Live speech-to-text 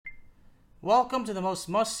Welcome to the most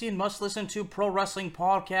must-see and must-listen-to pro wrestling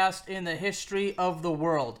podcast in the history of the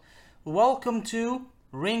world. Welcome to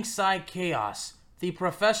Ringside Chaos, the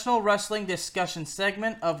professional wrestling discussion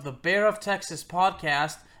segment of the Bear of Texas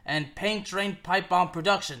podcast and Paint Drain Pipe Bomb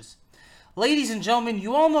Productions. Ladies and gentlemen,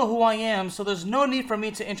 you all know who I am, so there's no need for me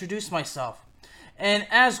to introduce myself. And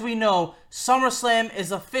as we know, SummerSlam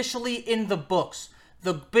is officially in the books.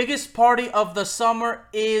 The biggest party of the summer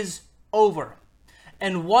is over.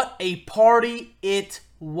 And what a party it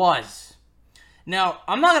was. Now,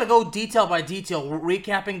 I'm not going to go detail by detail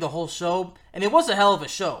recapping the whole show, and it was a hell of a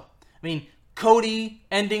show. I mean, Cody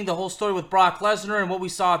ending the whole story with Brock Lesnar and what we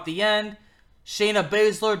saw at the end. Shayna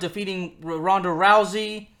Baszler defeating Ronda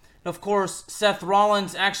Rousey. And of course, Seth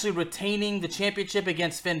Rollins actually retaining the championship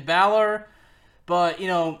against Finn Balor. But,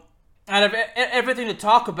 out of everything to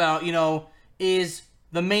talk about, is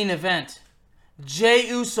the main event. Jey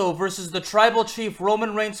Uso versus the Tribal Chief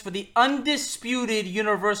Roman Reigns for the undisputed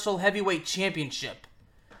Universal Heavyweight Championship.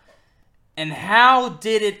 And how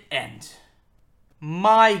did it end?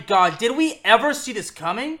 My God, did we ever see this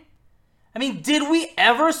coming? Did we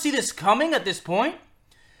ever see this coming at this point?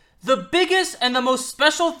 The biggest and the most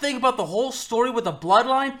special thing about the whole story with the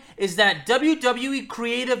Bloodline is that WWE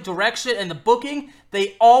creative direction and the booking,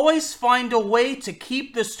 they always find a way to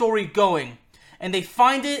keep the story going. And they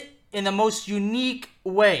find it in the most unique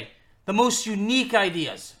way. The most unique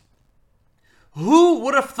ideas. Who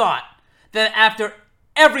would have thought that after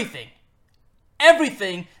everything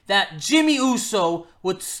that Jimmy Uso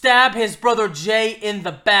would stab his brother Jay in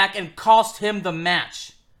the back and cost him the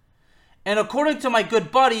match? And according to my good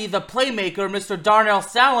buddy, the playmaker, Mr. Darnell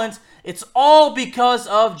Salins, it's all because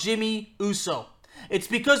of Jimmy Uso. It's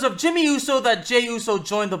because of Jimmy Uso that Jey Uso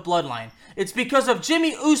joined the Bloodline. It's because of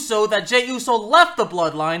Jimmy Uso that Jey Uso left the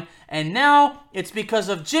Bloodline. And now, it's because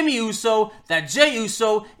of Jimmy Uso that Jey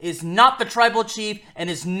Uso is not the Tribal Chief and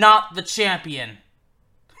is not the champion.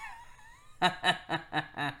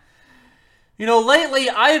 Lately,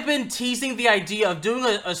 I've been teasing the idea of doing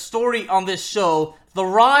a story on this show, the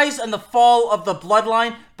rise and the fall of the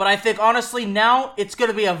Bloodline, but I think honestly now, it's going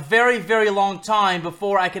to be a very, very long time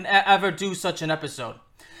before I can ever do such an episode.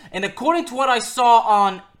 And according to what I saw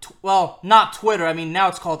on, not Twitter. Now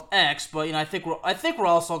it's called X, but I think we're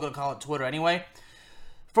also going to call it Twitter anyway.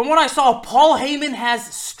 From what I saw, Paul Heyman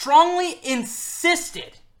has strongly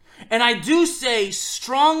insisted, and I do say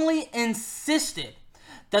strongly insisted,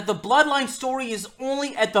 that the Bloodline story is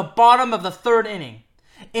only at the bottom of the third inning.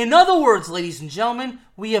 In other words, ladies and gentlemen,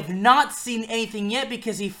 we have not seen anything yet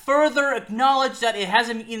because he further acknowledged that it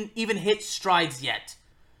hasn't even hit strides yet.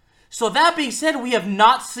 So that being said, we have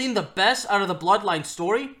not seen the best out of the Bloodline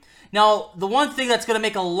story. Now, the one thing that's going to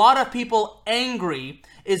make a lot of people angry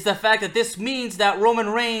is the fact that this means that Roman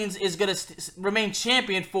Reigns is going to remain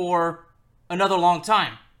champion for another long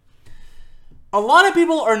time. A lot of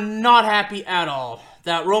people are not happy at all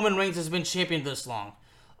that Roman Reigns has been champion this long.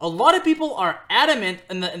 A lot of people are adamant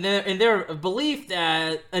in their belief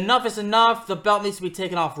that enough is enough, the belt needs to be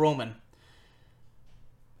taken off Roman.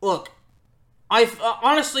 Look,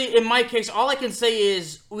 honestly, in my case, all I can say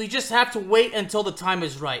is we just have to wait until the time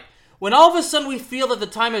is right. When all of a sudden we feel that the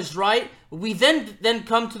time is right, we then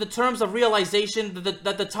come to the terms of realization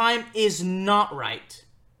that the time is not right.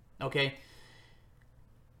 Okay?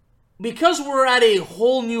 Because we're at a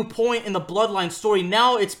whole new point in the Bloodline story,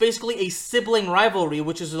 now it's basically a sibling rivalry,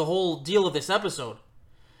 which is the whole deal of this episode.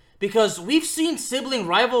 Because we've seen sibling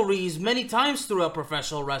rivalries many times throughout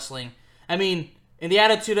professional wrestling. In the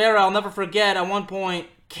Attitude Era, I'll never forget, at one point,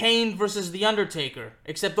 Kane versus The Undertaker.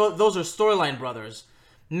 Except those are storyline brothers.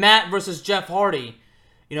 Matt versus Jeff Hardy.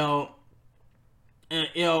 And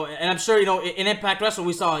I'm sure, in Impact Wrestling,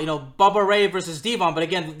 we saw, Bubba Ray versus Devon. But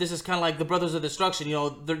again, this is kind of like the Brothers of Destruction,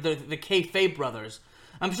 the kayfabe brothers.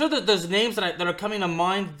 I'm sure that there's names that are coming to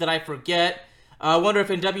mind that I forget. I wonder if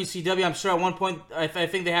in WCW, I'm sure at one point, I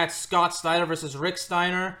think they had Scott Steiner versus Rick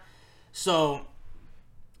Steiner. So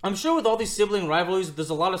I'm sure with all these sibling rivalries, there's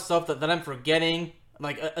a lot of stuff that I'm forgetting.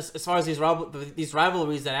 Like, as far as these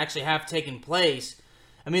rivalries that actually have taken place.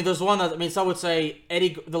 There's one that, some would say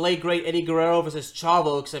the late, great Eddie Guerrero versus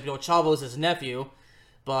Chavo, except, Chavo is his nephew.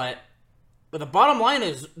 But the bottom line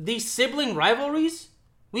is, these sibling rivalries,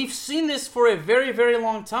 we've seen this for a very, very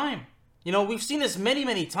long time. We've seen this many,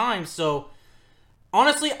 many times. So,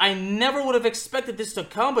 honestly, I never would have expected this to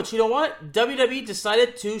come. But you know what? WWE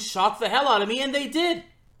decided to shock the hell out of me, and they did.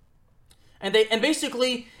 And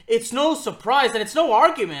basically, it's no surprise, and it's no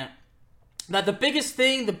argument, that the best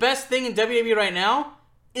thing in WWE right now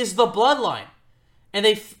is the Bloodline. And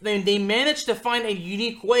they managed to find a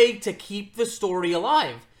unique way to keep the story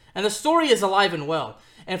alive. And the story is alive and well.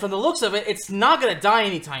 And from the looks of it, it's not going to die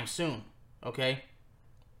anytime soon. Okay?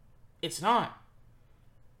 It's not.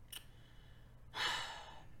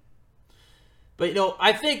 But, you know,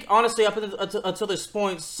 I think, honestly, up until this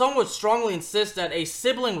point, some would strongly insist that a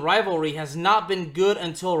sibling rivalry has not been good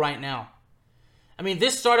until right now. I mean,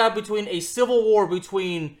 this started out between a civil war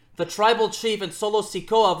between the Tribal Chief and Solo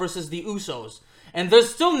Sikoa versus the Usos. And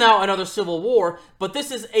there's still now another civil war, but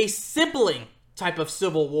this is a sibling type of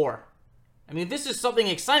civil war. I mean, this is something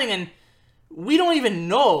exciting, and we don't even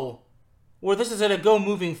know where this is going to go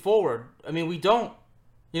moving forward. I mean, we don't.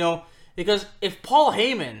 You know, because if Paul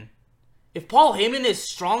Heyman is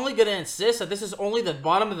strongly going to insist that this is only the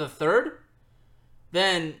bottom of the third,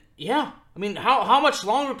 then, yeah. I mean, how much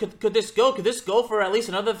longer could this go? Could this go for at least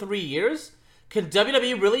another 3 years? Could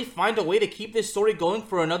WWE really find a way to keep this story going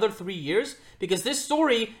for another 3 years? Because this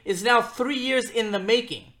story is now 3 years in the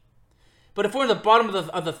making. But if we're in the bottom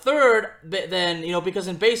of the third, then, you know, because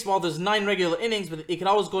in baseball there's 9 regular innings, but it can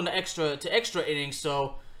always go into extra innings,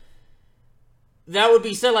 so that would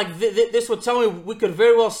be said, like, this would tell me we could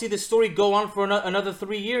very well see this story go on for another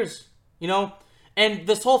 3 years, you know? And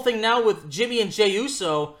this whole thing now with Jimmy and Jey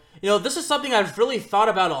Uso, you know, this is something I've really thought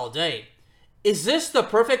about all day. Is this the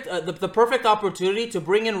perfect opportunity to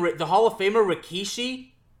bring in the Hall of Famer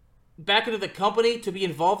Rikishi back into the company to be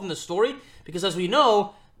involved in the story? Because as we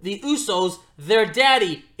know, the Usos, their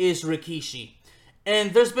daddy is Rikishi.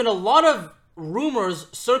 And there's been a lot of rumors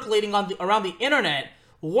circulating around the internet.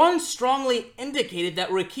 One strongly indicated that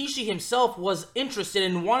Rikishi himself was interested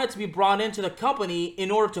and wanted to be brought into the company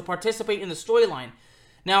in order to participate in the storyline.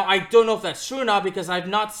 Now, I don't know if that's true or not because I've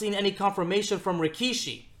not seen any confirmation from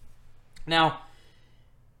Rikishi. Now,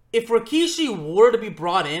 if Rikishi were to be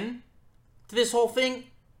brought in to this whole thing,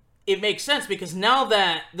 it makes sense because now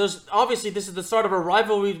that there's obviously this is the start of a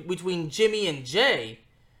rivalry between Jimmy and Jey.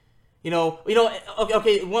 You know.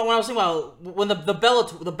 Okay. When I was thinking about when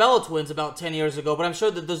the Bella twins about 10 years ago, but I'm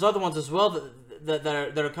sure that there's other ones as well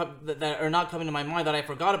that are not coming to my mind that I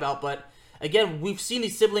forgot about. But again, we've seen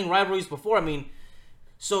these sibling rivalries before. I mean,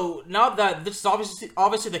 so now that this is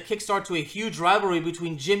obviously the kickstart to a huge rivalry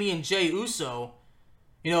between Jimmy and Jey Uso,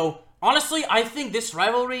 you know. Honestly, I think this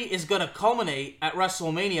rivalry is going to culminate at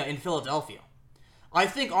WrestleMania in Philadelphia. I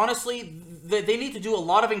think, honestly, they need to do a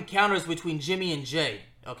lot of encounters between Jimmy and Jey,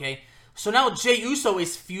 okay? So now Jey Uso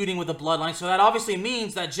is feuding with the Bloodline, so that obviously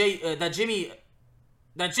means that Jimmy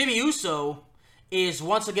Uso is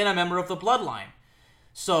once again a member of the Bloodline.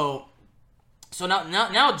 So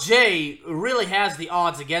now Jey really has the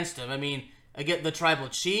odds against him. I mean, again, the Tribal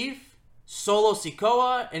Chief, Solo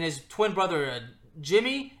Sikoa, and his twin brother,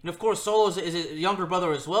 Jimmy, and of course Solo is his younger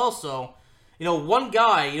brother as well, so, you know, one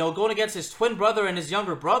guy, you know, going against his twin brother and his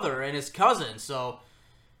younger brother and his cousin, so,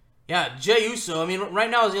 yeah, Jey Uso, I mean,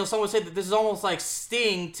 right now, you know, someone would say that this is almost like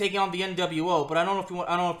Sting taking on the NWO, but I don't know if you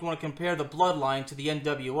want to compare the Bloodline to the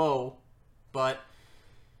NWO, but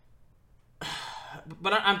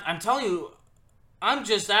I'm telling you, I'm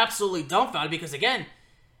just absolutely dumbfounded, because again,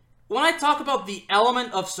 when I talk about the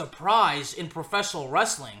element of surprise in professional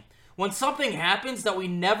wrestling, when something happens that we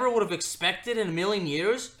never would have expected in a million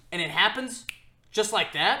years, and it happens just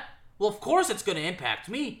like that, well, of course it's going to impact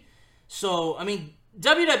me. So, I mean,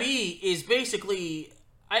 WWE is basically,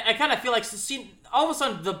 I kind of feel like, see, all of a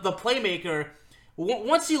sudden, the Playmaker,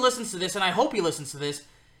 once he listens to this, and I hope he listens to this,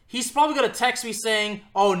 he's probably going to text me saying,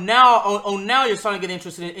 now you're starting to get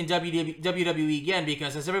interested in WWE again,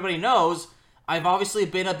 because as everybody knows, I've obviously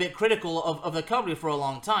been a bit critical of the company for a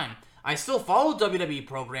long time. I still follow WWE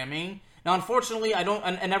programming. Now, unfortunately, I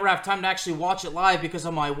never have time to actually watch it live because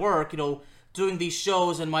of my work, you know, doing these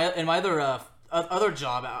shows and my other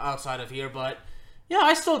job outside of here. But yeah,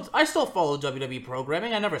 I still follow WWE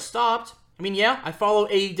programming. I never stopped. I mean, yeah, I follow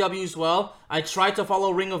AEW as well. I try to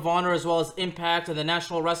follow Ring of Honor as well as Impact and the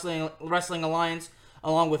National Wrestling Alliance,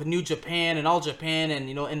 along with New Japan and All Japan and,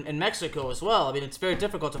 you know, and Mexico as well. I mean, it's very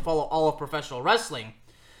difficult to follow all of professional wrestling,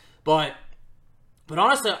 but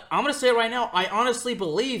honestly, I'm going to say it right now, I honestly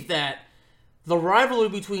believe that the rivalry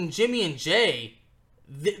between Jimmy and Jey,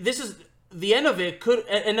 this is the end of it, could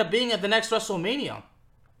end up being at the next WrestleMania.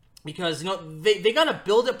 Because, you know, they got to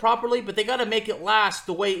build it properly, but they got to make it last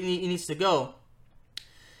the way it needs to go.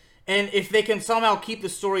 And if they can somehow keep the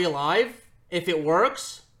story alive, if it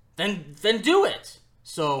works, then do it.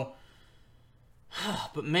 So,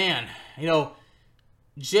 but man, you know,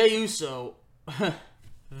 Jey Uso,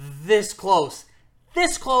 this close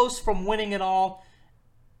from winning it all,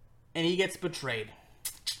 and he gets betrayed.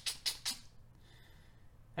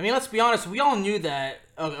 I mean, let's be honest. We all knew that.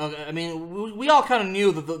 I mean, we all kind of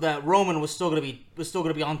knew that Roman was still gonna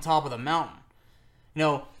be on top of the mountain. You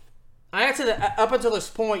know, I had to up until this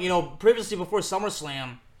point, previously before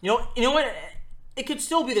SummerSlam, you know what? It could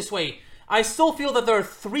still be this way. I still feel that there are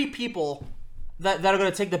 3 people that are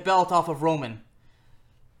going to take the belt off of Roman.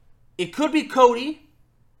 It could be Cody.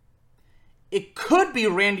 It could be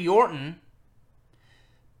Randy Orton.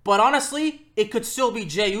 But honestly, it could still be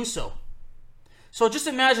Jey Uso. So just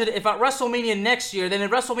imagine if at WrestleMania next year, then in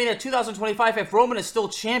WrestleMania 2025, if Roman is still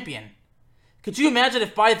champion, could you imagine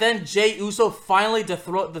if by then Jey Uso finally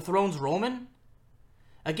dethrones Roman?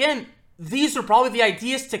 Again, these are probably the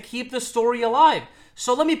ideas to keep the story alive.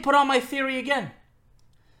 So let me put on my theory again.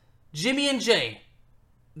 Jimmy and Jey.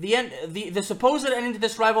 The supposed ending to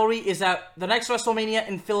this rivalry is at the next WrestleMania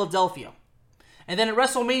in Philadelphia. And then at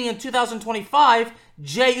WrestleMania in 2025,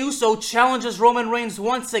 Jey Uso challenges Roman Reigns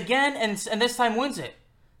once again and this time wins it.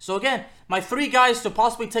 So again, my 3 guys to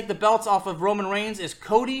possibly take the belts off of Roman Reigns is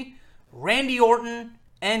Cody, Randy Orton,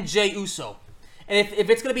 and Jey Uso. And if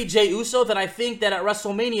it's going to be Jey Uso, then I think that at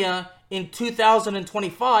WrestleMania in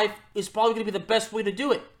 2025 is probably going to be the best way to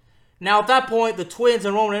do it. Now at that point, the Twins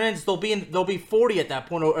and Roman Reigns, they'll be 40 at that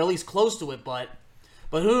point, or at least close to it. But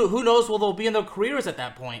who knows what they'll be in their careers at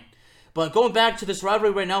that point. But going back to this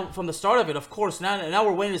rivalry right now from the start of it, of course, now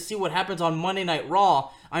we're waiting to see what happens on Monday Night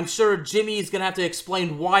Raw. I'm sure Jimmy is going to have to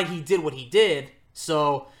explain why he did what he did.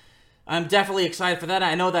 So I'm definitely excited for that.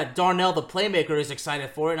 I know that Darnell, the Playmaker, is excited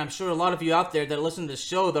for it. And I'm sure a lot of you out there that listen to this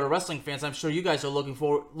show that are wrestling fans, I'm sure you guys are looking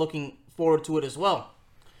forward to it as well.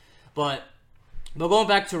 But going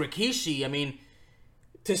back to Rikishi, I mean,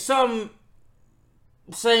 to some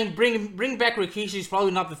saying bring back Rikishi is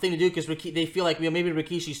probably not the thing to do because they feel like maybe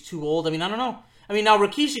Rikishi's too old. I mean, I don't know. I mean, now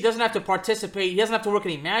Rikishi doesn't have to participate. He doesn't have to work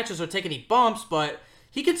any matches or take any bumps, but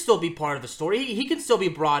he can still be part of the story. He can still be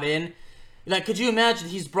brought in. Like, could you imagine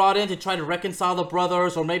he's brought in to try to reconcile the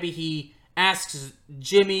brothers, or maybe he asks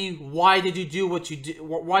Jimmy, "Why did you do what you did?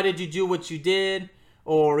 Why did you do what you did?"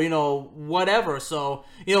 Or whatever. So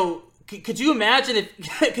could you imagine if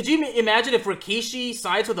Rikishi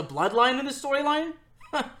sides with the Bloodline in the storyline?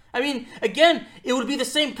 I mean, again, it would be the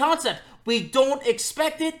same concept. We don't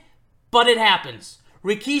expect it, but it happens.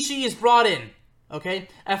 Rikishi is brought in, okay?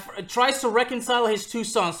 Tries to reconcile his 2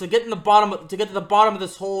 sons to get to the bottom of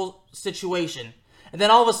this whole situation, and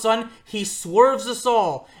then all of a sudden he swerves us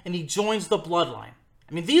all and he joins the Bloodline.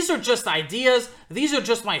 I mean, these are just ideas. These are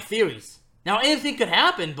just my theories. Now, anything could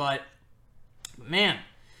happen, but man,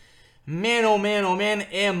 oh man,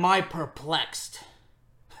 am I perplexed.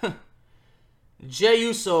 Jey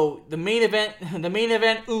Uso, the main event,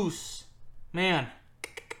 Uso. Man.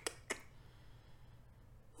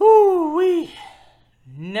 Woo-wee.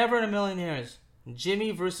 Never in a million years. Jimmy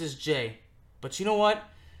versus Jey. But you know what?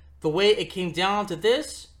 The way it came down to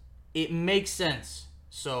this, it makes sense.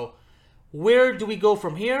 So, where do we go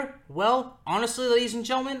from here? Well, honestly, ladies and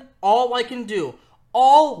gentlemen, all we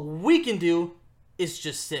can do is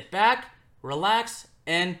just sit back, relax,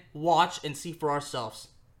 and watch and see for ourselves.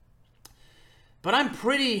 But I'm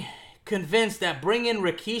pretty convinced that bringing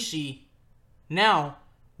Rikishi now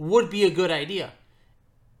would be a good idea.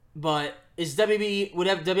 But would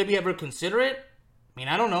WWE ever consider it? I mean,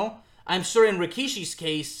 I don't know. I'm sure in Rikishi's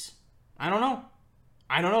case, I don't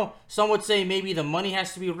know. Some would say maybe the money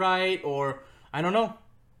has to be right, or I don't know.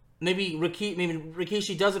 Maybe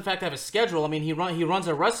Rikishi does in fact have a schedule. I mean, he runs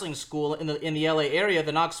a wrestling school in the LA area,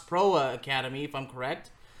 the Knox Pro Academy, if I'm correct.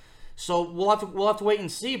 So we'll have to wait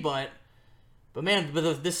and see. But man,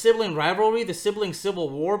 the sibling rivalry, the sibling civil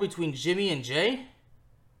war between Jimmy and Jey,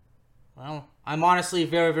 well, I'm honestly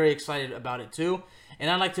very, very excited about it too. And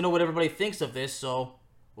I'd like to know what everybody thinks of this, so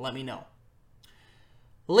let me know.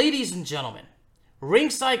 Ladies and gentlemen,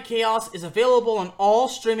 Ringside Chaos is available on all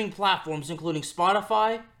streaming platforms, including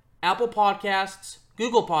Spotify, Apple Podcasts,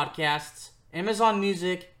 Google Podcasts, Amazon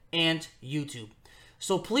Music, and YouTube.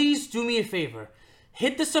 So please do me a favor.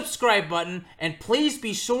 Hit the subscribe button, and please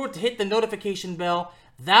be sure to hit the notification bell.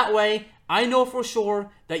 That way, I know for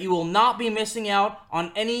sure that you will not be missing out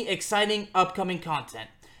on any exciting upcoming content.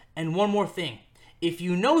 And one more thing. If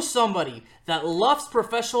you know somebody that loves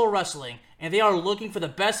professional wrestling and they are looking for the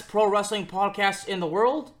best pro wrestling podcast in the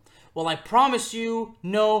world, well, I promise you,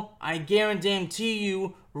 no, I guarantee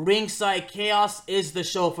you, Ringside Chaos is the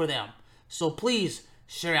show for them. So please,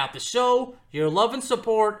 share out the show. Your love and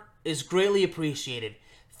support is greatly appreciated.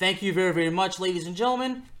 Thank you very, very much, ladies and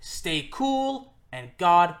gentlemen. Stay cool, and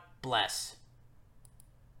God bless.